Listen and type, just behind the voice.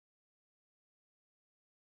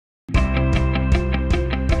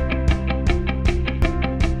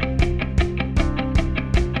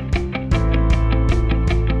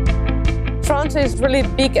Toronto is really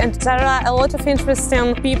big and there are a lot of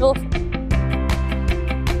interesting people.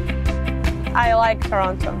 I like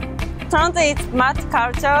Toronto. Toronto is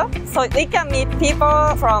multicultural, so we can meet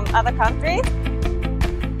people from other countries.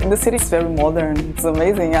 The city is very modern. It's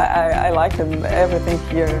amazing. I like everything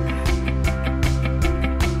here.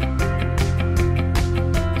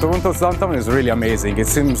 Toronto's downtown is really amazing. It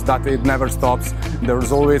seems that it never stops.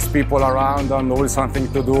 There's always people around and always something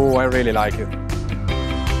to do. I really like it.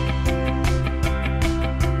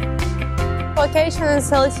 Location in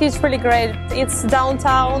ILSC is really great. It's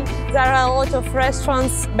downtown. There are a lot of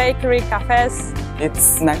restaurants, bakery, cafes.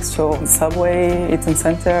 It's next to the subway. It's in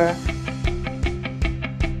center.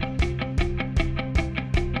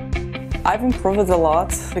 I've improved a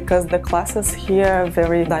lot because the classes here are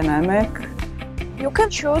very dynamic. You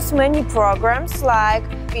can choose many programs like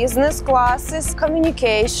business classes,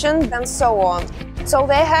 communication, and so on. So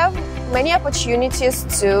they have many opportunities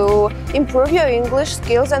to improve your English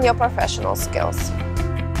skills and your professional skills.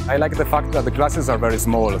 I like the fact that the classes are very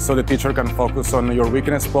small, so the teacher can focus on your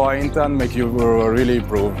weakness point and make you really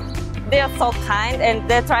improve. They are so kind and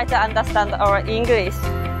they try to understand our English.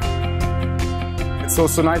 It's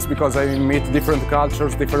also nice because I meet different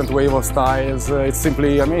cultures, different ways of styles. It's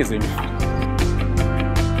simply amazing.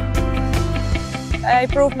 I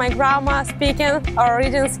improve my grammar, speaking, or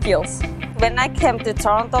reading skills. When I came to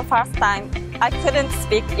Toronto first time, I couldn't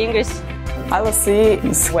speak English. ILSC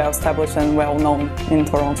is well established and well known in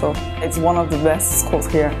Toronto. It's one of the best schools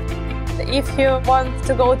here. If you want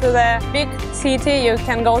to go to the big city, you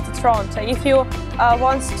can go to Toronto. If you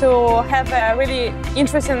want to have a really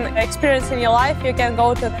interesting experience in your life, you can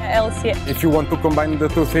go to the ILSC. If you want to combine the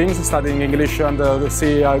two things, studying English and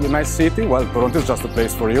see a nice city, well, Toronto is just a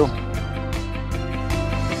place for you.